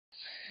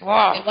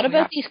Wow. What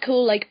about these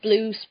cool, like,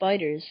 blue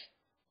spiders?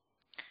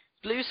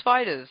 Blue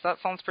spiders? That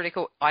sounds pretty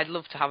cool. I'd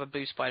love to have a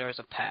blue spider as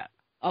a pet.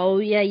 Oh,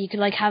 yeah, you could,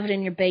 like, have it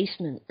in your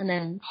basement, and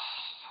then...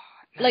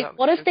 No, Like,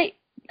 what if they...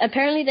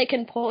 Apparently they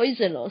can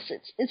poison us.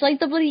 It's like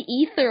the bloody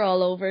Aether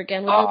all over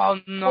again with Oh,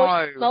 the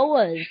no.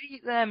 boas.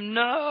 Hate them,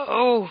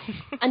 no.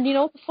 And you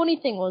know what the funny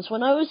thing was?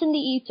 When I was in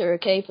the Aether,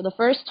 okay, for the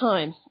first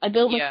time, I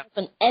built Yeah. myself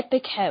an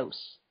epic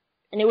house.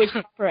 And it was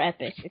proper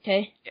epic,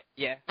 okay?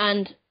 Yeah.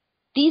 And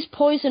these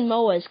poison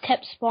moas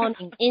kept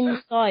spawning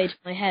inside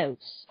my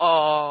house.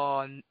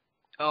 Oh,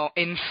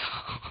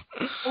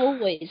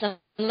 Always. And,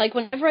 like,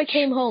 whenever I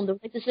came home, there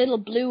was, like, this little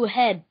blue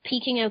head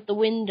peeking out the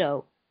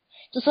window.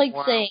 Just, like,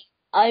 Wow. saying,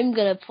 I'm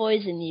gonna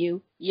poison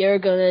you, you're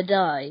gonna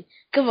die.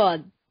 Come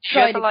on,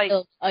 try to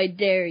kill, I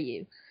dare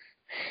you.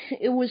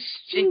 It was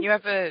stupid. Didn't you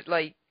ever,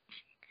 like,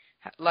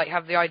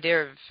 have the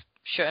idea of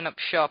shutting up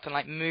shop and,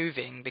 like,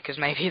 moving, because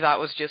maybe that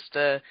was just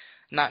a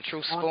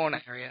natural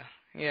spawn area?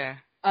 Yeah.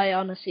 I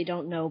honestly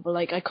don't know, but,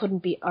 like, I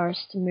couldn't be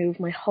arsed to move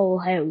my whole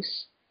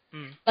house.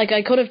 Mm. Like,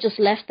 I could have just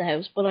left the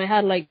house, but I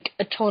had, like,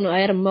 I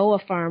had a moa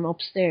farm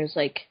upstairs,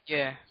 like,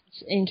 Yeah.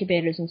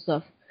 incubators and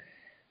stuff.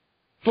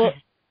 But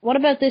what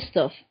about this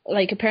stuff?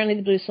 Like, apparently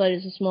the blue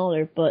sliders are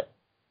smaller, but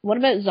what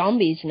about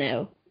zombies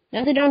now?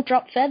 Now they don't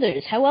drop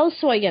feathers. How else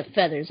do I get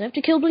feathers? I have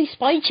to kill bloody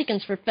spy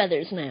chickens for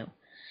feathers now.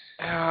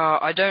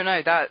 I don't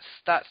know.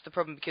 That's the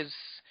problem, because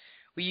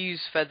we use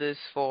feathers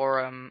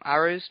for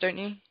arrows, don't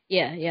you?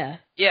 Yeah, yeah.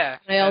 Yeah.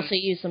 I also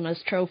use them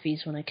as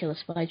trophies when I kill a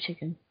spy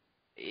chicken.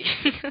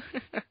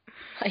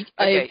 I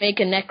Okay. make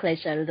a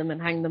necklace out of them and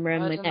hang them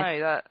around my I neck. don't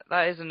know,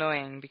 that is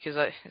annoying, because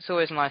it's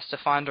always nice to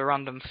find a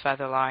random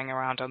feather lying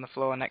around on the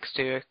floor next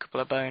to a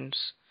couple of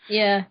bones.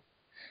 Yeah.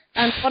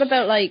 And what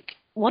about, like,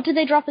 what do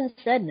they drop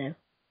instead now?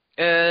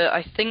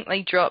 I think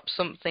they drop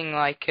something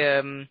like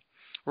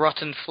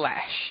rotten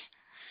flesh.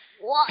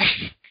 What?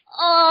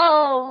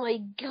 Oh my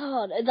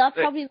god. That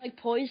probably, like,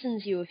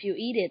 poisons you if you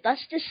eat it.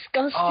 That's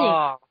disgusting.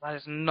 Oh, that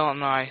is not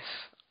nice.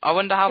 I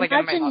wonder how they're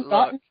going to make that Imagine look.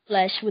 rotten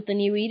flesh with the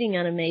new eating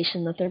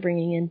animation that they're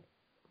bringing in.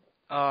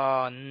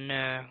 Oh,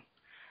 no.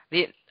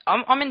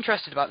 I'm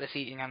interested about this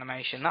eating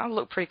animation. That'll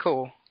look pretty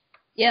cool.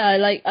 Yeah,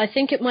 I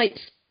think it might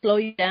slow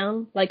you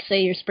down. Like,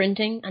 say you're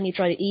sprinting and you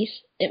try to eat,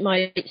 it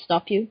might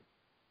stop you.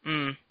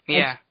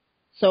 Yeah.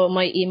 So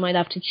you might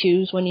have to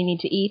choose when you need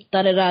to eat.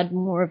 That'd add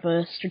more of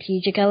a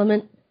strategic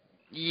element.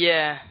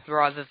 Yeah,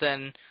 rather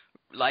than,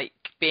 like,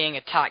 being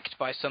attacked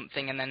by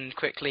something and then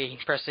quickly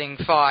pressing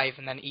 5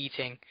 and then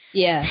eating.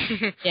 Yeah,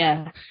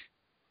 yeah.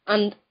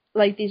 And,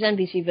 like, these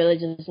NPC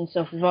villages and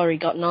stuff we've already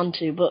gotten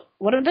onto, but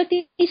what about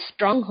these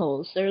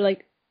strongholds? They're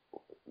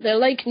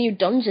like new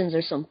dungeons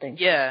or something.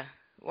 Yeah,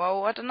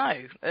 well, I don't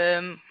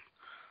know.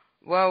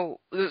 Well,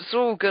 it's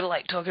all good,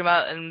 like, talking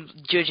about and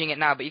judging it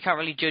now, but you can't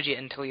really judge it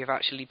until you've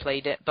actually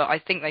played it, but I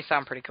think they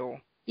sound pretty cool.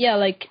 Yeah,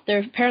 like,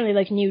 they're apparently,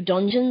 like, new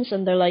dungeons,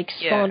 and they're, like,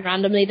 spawned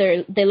randomly.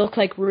 They look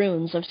like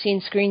runes. I've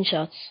seen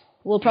screenshots.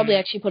 We'll probably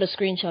actually put a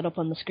screenshot up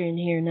on the screen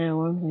here now,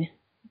 won't we?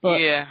 But,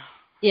 yeah,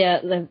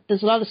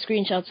 there's a lot of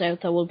screenshots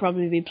out that we'll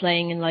probably be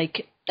playing in,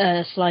 like,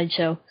 a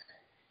slideshow.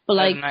 But,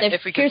 like,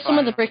 here's some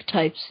of the brick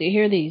types. You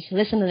hear these?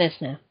 Listen to this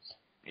now.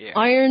 Yeah.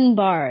 Iron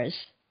bars.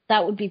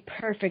 That would be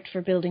perfect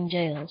for building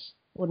jails,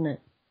 wouldn't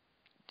it?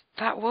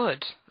 That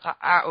would.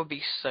 That would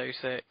be so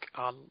sick.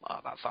 Oh,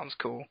 that sounds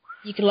cool.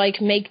 You could, like,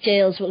 make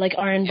jails with, like,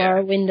 iron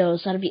bar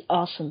windows. That'd be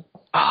awesome.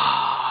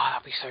 Ah,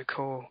 that'd be so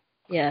cool.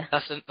 Yeah.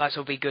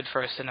 That'll be good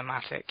for a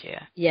cinematic,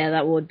 yeah. Yeah,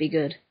 that would be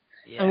good.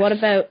 Yeah. And what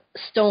about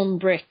stone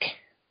brick?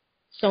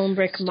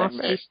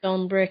 Mossy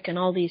stone brick, and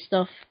all these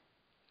stuff.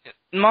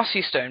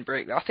 Mossy stone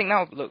brick, I think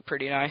that would look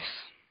pretty nice.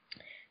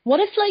 What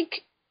if,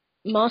 like,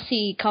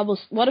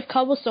 what if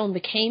cobblestone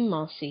became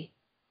mossy?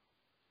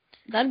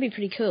 That'd be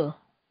pretty cool.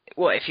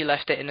 What, if you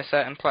left it in a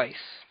certain place?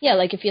 Yeah,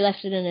 like if you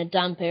left it in a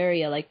damp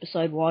area, like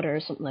beside water or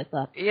something like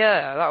that.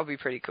 Yeah, that would be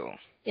pretty cool.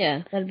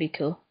 Yeah, that'd be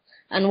cool.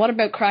 And what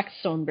about cracked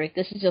stone brick?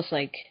 This is just,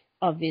 like,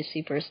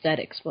 obviously for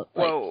aesthetics, but,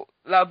 like... Well,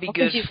 that would be what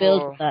good could you for...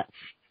 build with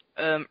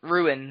that?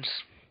 Ruins.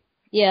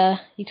 Yeah,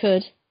 you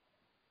could.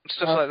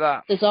 Stuff like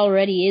that. This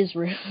already is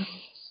ruins.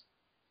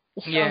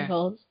 The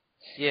strongholds.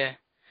 Yeah.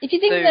 If you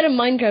think about it,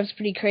 Minecraft's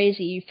pretty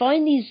crazy. You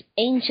find these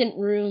ancient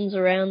ruins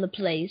around the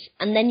place,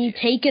 and then you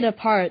take it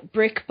apart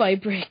brick by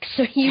brick,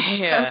 so you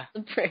craft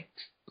the bricks.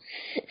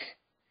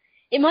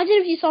 Imagine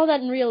if you saw that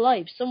in real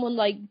life, someone,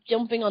 like,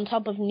 jumping on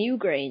top of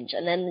Newgrange,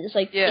 and then just,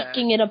 like,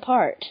 picking it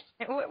apart.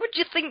 What do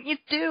you think you're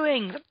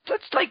doing?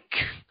 That's like...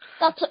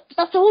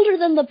 That's older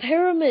than the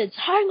pyramids.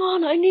 Hang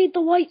on, I need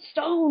the white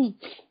stone.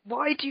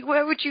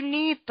 Where would you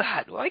need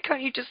that? Why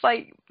can't you just,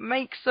 like,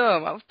 make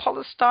some out of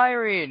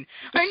polystyrene?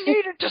 I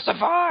need it to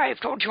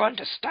survive, don't you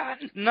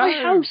understand? No. My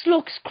house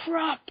looks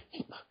crap.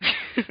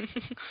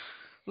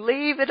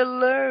 Leave it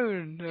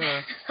alone.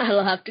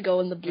 I'll have to go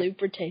in the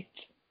blooper tape.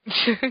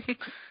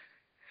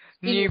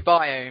 New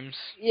biomes.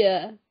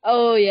 Yeah.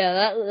 Oh,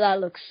 yeah, that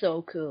looks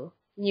so cool.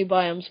 New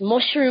biomes.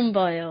 Mushroom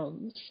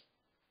biomes.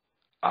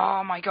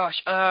 Oh my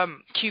gosh,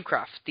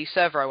 CubeCraft, the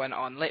server I went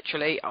on,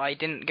 literally, I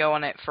didn't go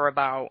on it for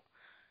about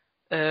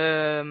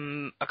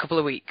a couple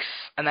of weeks,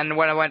 and then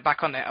when I went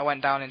back on it, I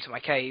went down into my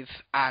cave,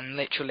 and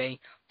literally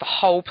the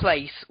whole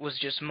place was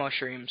just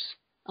mushrooms.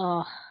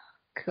 Oh,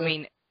 cool. I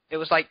mean, it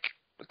was like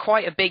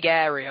quite a big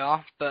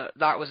area, but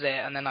that was it.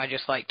 And then I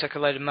just like took a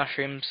load of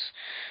mushrooms,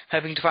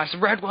 hoping to find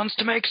some red ones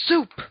to make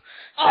soup.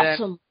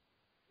 Awesome.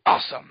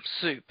 Awesome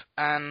soup.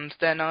 And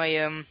then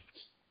I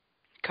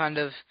kind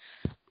of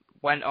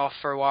went off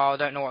for a while. I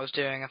don't know what I was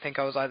doing. I think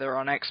I was either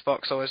on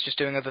Xbox or I was just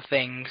doing other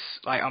things,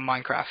 like on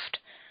Minecraft.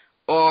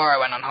 Or I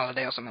went on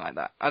holiday or something like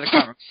that. I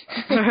can't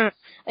remember.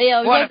 Yeah,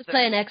 I was either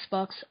playing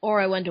Xbox or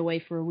I went away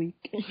for a week.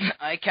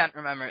 I can't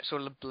remember. It's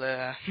all a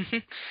blur.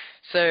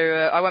 So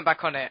I went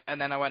back on it, and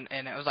then I went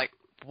in. I was like,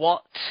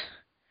 what?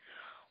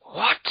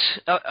 What?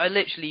 I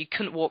literally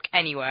couldn't walk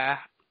anywhere.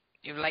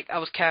 Like, I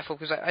was careful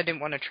because I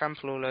didn't want to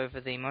trample all over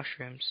the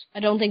mushrooms.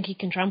 I don't think you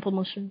can trample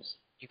mushrooms.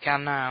 You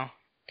can now.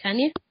 Can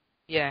you?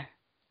 Yeah.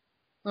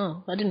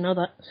 Oh, I didn't know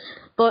that.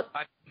 But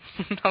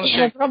Okay.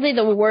 yeah, probably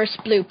the worst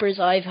bloopers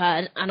I've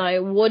had, and I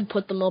would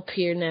put them up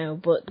here now,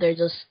 but they're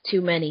just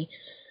too many.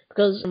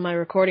 Because my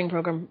recording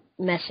program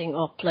messing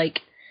up,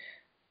 like,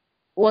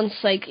 once,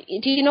 like,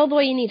 do you know the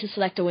way you need to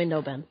select a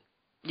window, Ben?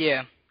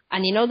 Yeah.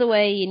 And you know the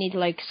way you need to,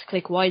 like,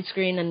 click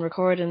widescreen and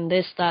record and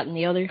this, that, and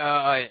the other?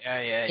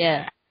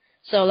 Yeah.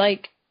 So,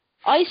 like,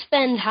 I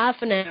spend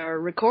half an hour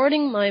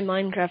recording my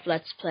Minecraft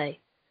Let's Play.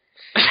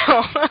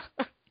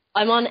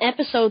 I'm on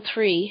episode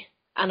 3,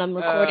 and I'm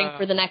recording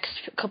for the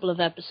next couple of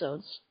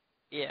episodes.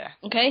 Yeah.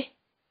 Okay?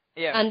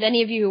 Yeah. And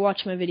any of you who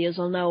watch my videos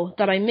will know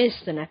that I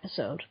missed an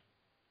episode.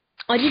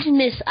 I didn't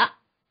miss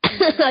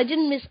I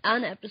didn't miss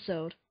an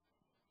episode.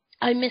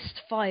 I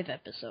missed 5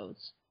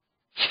 episodes.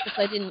 Because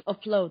I didn't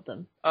upload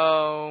them.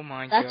 Oh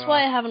my god. That's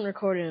why I haven't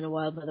recorded in a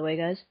while, by the way,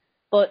 guys.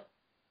 But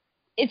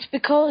it's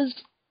because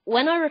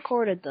when I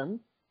recorded them,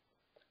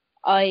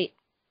 I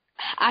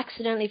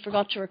accidentally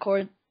forgot to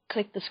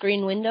click the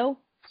screen window.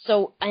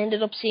 So I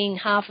ended up seeing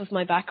half of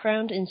my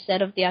background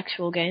instead of the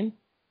actual game.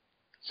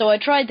 So I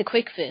tried the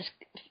quick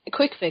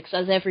fix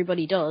as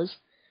everybody does,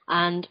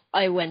 and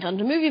I went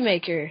onto Movie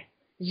Maker.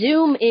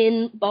 Zoom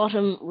in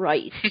bottom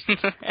right.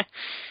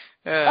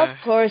 Of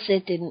course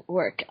it didn't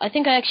work. I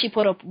think I actually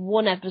put up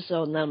 1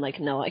 episode and then I'm like,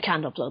 no, I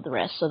can't upload the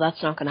rest, so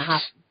that's not going to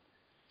happen.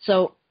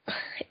 So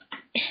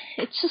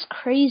it's just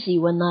crazy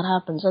when that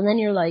happens, and then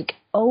you're like,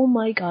 oh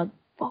my god,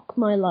 fuck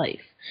my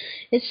life.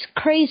 It's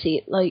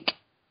crazy, like,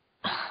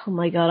 oh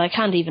my god, I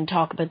can't even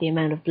talk about the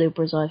amount of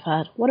bloopers I've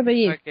had. What about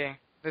you? Okay,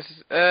 this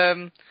is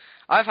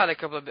I've had a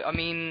couple of. I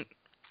mean,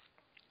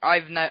 I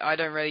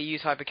don't really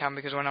use Hypercam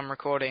because when I'm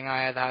recording,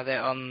 I either have it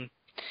on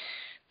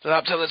the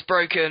laptop that's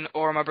broken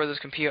or on my brother's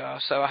computer,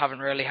 so I haven't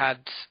really had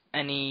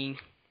any.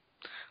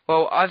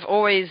 Well, I've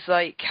always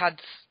like had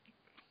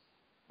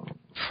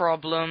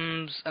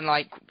problems and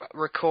like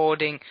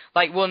recording.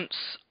 Like once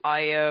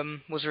I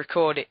was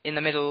recording in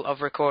the middle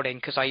of recording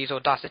because I use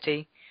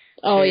Audacity.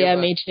 Oh yeah,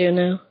 me too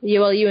now.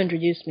 You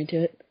introduced me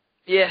to it.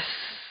 Yes,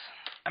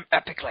 I'm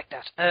epic like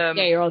that.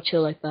 Yeah, you're all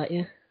chill like that,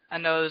 yeah.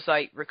 And I was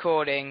like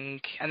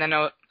recording, and then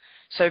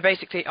so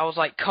basically I was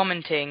like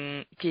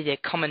commentating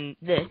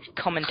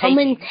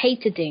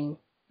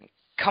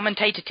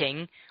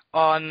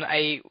on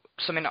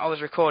something that I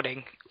was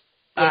recording,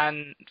 yeah.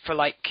 And for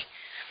like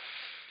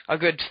a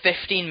good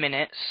 15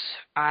 minutes,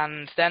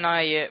 and then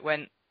I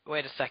went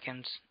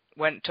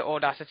to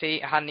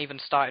Audacity. I hadn't even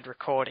started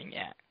recording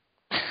yet.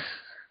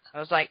 I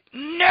was like,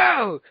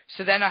 no!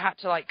 So then I had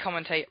to like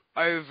commentate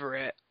over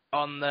it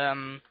on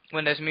the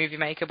Windows Movie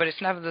Maker, but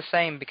it's never the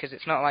same because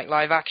it's not like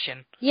live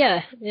action.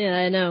 Yeah,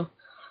 I know.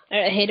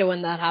 I hate it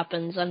when that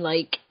happens, and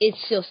like,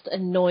 it's just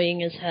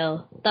annoying as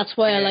hell. That's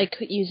why I like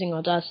using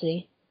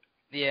Audacity.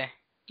 Yeah.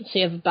 So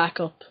you have a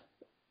backup.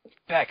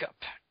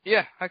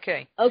 Yeah,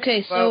 okay.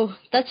 Okay, so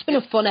that's been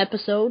a fun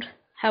episode.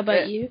 How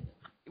about you?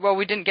 Well,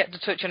 we didn't get to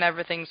touch on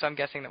everything, so I'm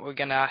guessing that we're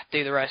going to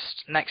do the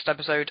rest next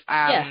episode.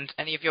 And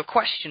any of your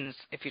questions,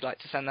 if you'd like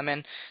to send them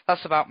in.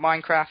 That's about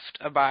Minecraft,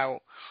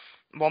 about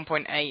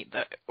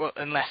 1.8,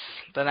 unless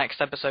the next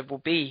episode will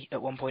be at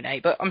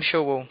 1.8. But I'm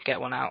sure we'll get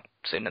one out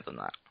sooner than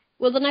that.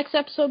 Will the next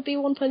episode be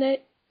 1.8?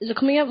 Is it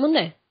coming out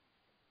Monday?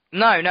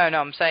 No,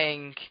 I'm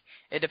saying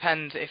it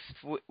depends if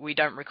we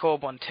don't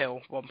record one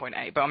till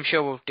 1.8. But I'm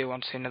sure we'll do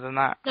one sooner than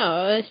that. No,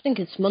 I think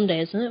it's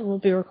Monday, isn't it? We'll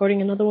be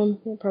recording another one,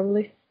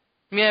 probably.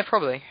 Yeah,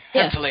 probably.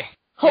 Yeah. Hopefully.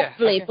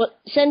 Hopefully, yeah, okay. But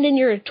send in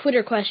your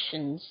Twitter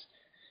questions.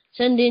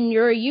 Send in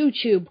your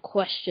YouTube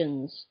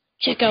questions.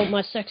 Check out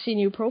my sexy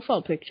new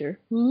profile picture.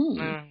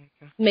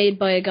 Made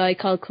by a guy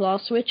called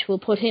Clawswitch. We'll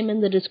put him in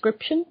the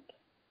description.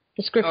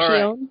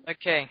 Alright.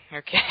 Okay.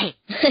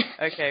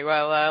 Okay,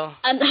 well,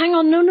 And hang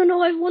on,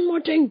 no, I have one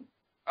more thing.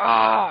 Go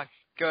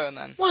on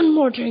then. One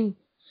more thing.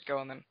 Go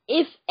on then.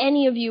 If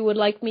any of you would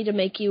like me to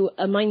make you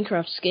a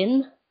Minecraft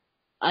skin,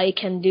 I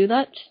can do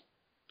that.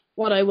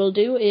 What I will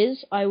do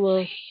is, I will... What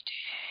are you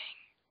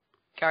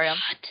doing? Carry on.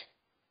 What?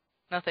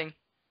 Nothing.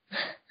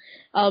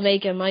 I'll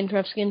make a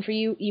Minecraft skin for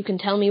you. You can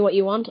tell me what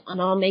you want,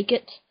 and I'll make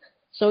it.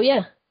 So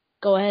yeah,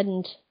 go ahead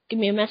and give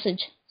me a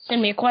message.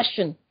 Send me a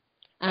question.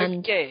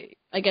 And okay.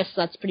 I guess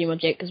that's pretty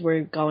much it, because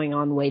we're going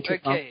on way too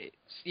long.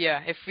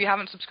 if you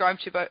haven't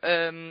subscribed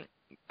to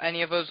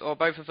any of us or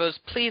both of us,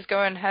 please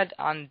go ahead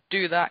and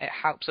do that. It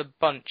helps a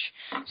bunch.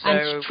 So,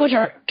 and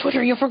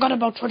Twitter, you forgot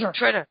about Twitter.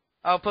 Twitter.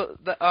 I'll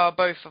put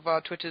both of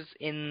our Twitters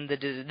in the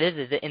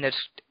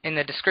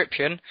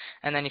description,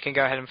 and then you can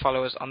go ahead and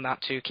follow us on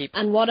that to keep.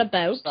 And what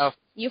about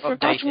you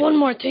forgot one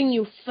more thing?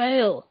 You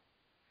fail.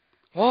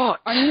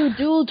 What? Our new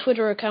dual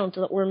Twitter account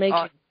that we're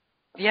making.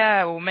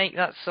 Yeah, we'll make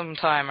that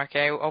sometime.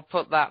 Okay, I'll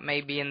put that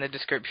maybe in the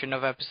description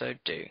of episode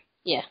 2.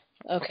 Yeah.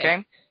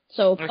 Okay.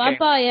 So bye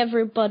bye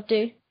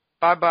everybody.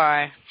 Bye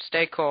bye.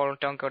 Stay cool.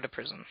 Don't go to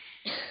prison.